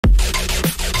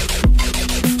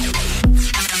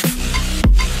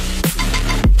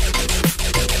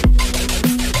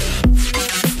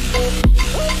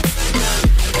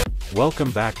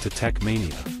Welcome back to Tech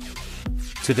Mania.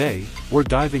 Today, we're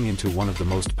diving into one of the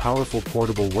most powerful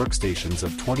portable workstations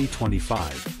of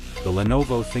 2025, the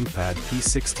Lenovo ThinkPad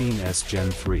P16s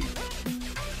Gen 3.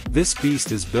 This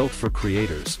beast is built for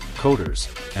creators, coders,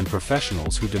 and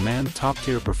professionals who demand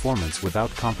top-tier performance without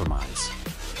compromise.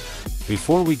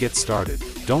 Before we get started,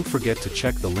 don't forget to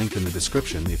check the link in the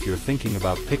description if you're thinking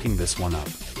about picking this one up.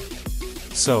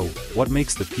 So, what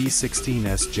makes the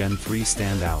P16s Gen 3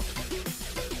 stand out?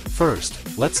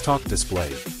 First, let's talk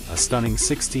display, a stunning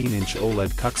 16-inch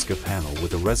OLED QXGA panel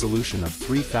with a resolution of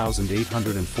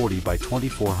 3840 by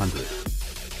 2400.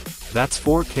 That's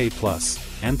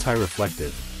 4K+,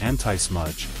 anti-reflective,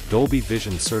 anti-smudge, Dolby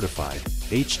Vision-certified,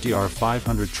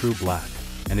 HDR500 True Black,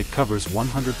 and it covers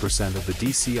 100% of the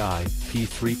DCI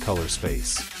P3 color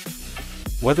space.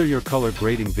 Whether you're color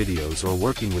grading videos or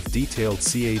working with detailed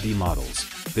CAD models,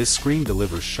 this screen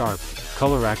delivers sharp,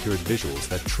 color-accurate visuals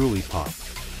that truly pop.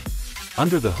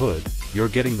 Under the hood, you're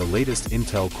getting the latest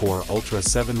Intel Core Ultra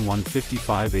 7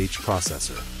 155H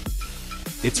processor.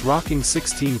 It's rocking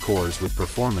 16 cores with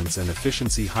performance and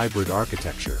efficiency hybrid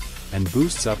architecture, and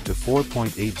boosts up to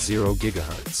 4.80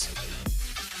 GHz.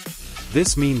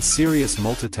 This means serious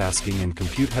multitasking and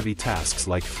compute-heavy tasks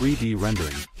like 3D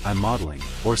rendering, eye modeling,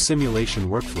 or simulation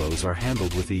workflows are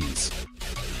handled with ease.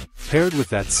 Paired with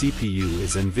that CPU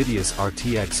is NVIDIA's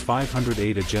RTX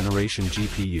 508 generation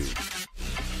GPU.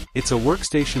 It's a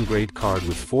workstation-grade card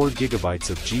with 4 GB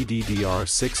of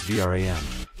GDDR6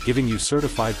 VRAM, giving you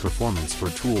certified performance for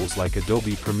tools like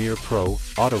Adobe Premiere Pro,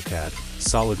 AutoCAD,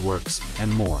 SolidWorks, and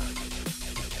more.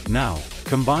 Now,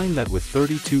 combine that with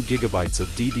 32 GB of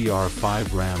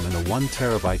DDR5 RAM and a 1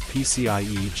 TB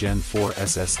PCIe Gen 4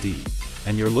 SSD,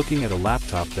 and you're looking at a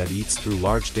laptop that eats through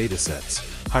large datasets,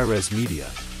 high-res media,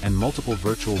 and multiple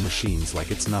virtual machines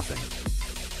like it's nothing.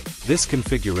 This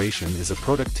configuration is a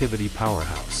productivity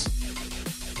powerhouse.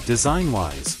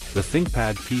 Design-wise, the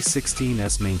ThinkPad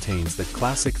P16s maintains the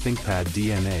classic ThinkPad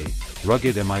DNA,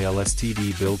 rugged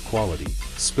MILSTD build quality,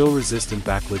 spill-resistant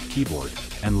backlit keyboard,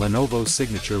 and Lenovo's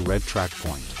signature red track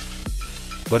point.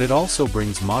 But it also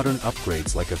brings modern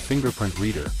upgrades like a fingerprint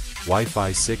reader, Wi-Fi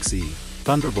 6E,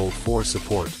 Thunderbolt 4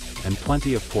 support, and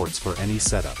plenty of ports for any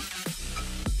setup.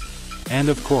 And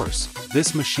of course,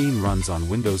 this machine runs on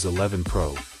Windows 11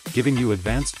 Pro, giving you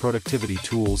advanced productivity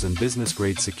tools and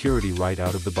business-grade security right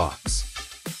out of the box.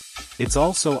 It's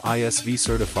also ISV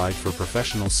certified for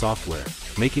professional software,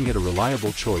 making it a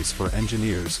reliable choice for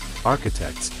engineers,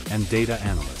 architects, and data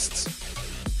analysts.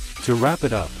 To wrap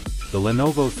it up, the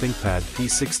Lenovo ThinkPad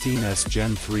P16s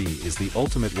Gen 3 is the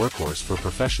ultimate workhorse for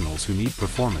professionals who need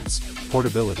performance,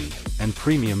 portability, and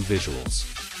premium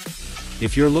visuals.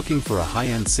 If you're looking for a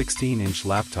high-end 16-inch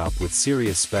laptop with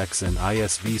serious specs and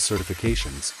ISV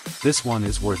certifications, this one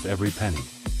is worth every penny.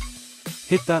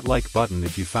 Hit that like button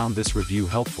if you found this review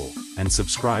helpful, and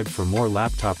subscribe for more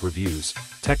laptop reviews,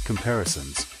 tech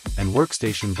comparisons, and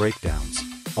workstation breakdowns,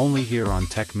 only here on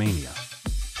Tech Mania.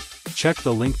 Check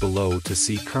the link below to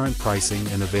see current pricing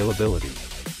and availability.